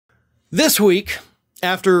This week,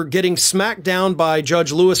 after getting smacked down by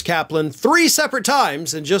Judge Lewis Kaplan 3 separate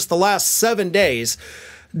times in just the last 7 days,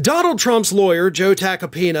 Donald Trump's lawyer, Joe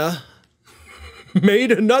Tacopina,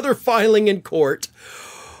 made another filing in court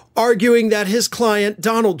arguing that his client,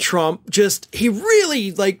 Donald Trump, he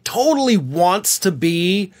really totally wants to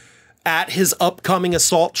be at his upcoming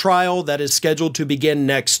assault trial that is scheduled to begin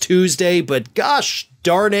next Tuesday. But gosh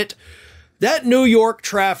darn it, that New York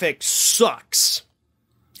traffic sucks.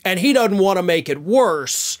 And he doesn't want to make it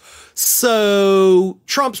worse. So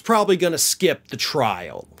Trump's probably going to skip the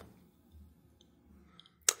trial.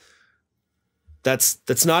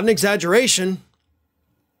 That's not an exaggeration.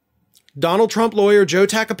 Donald Trump lawyer Joe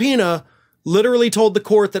Tacopina literally told the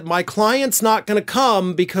court that my client's not going to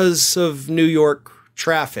come because of New York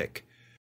traffic.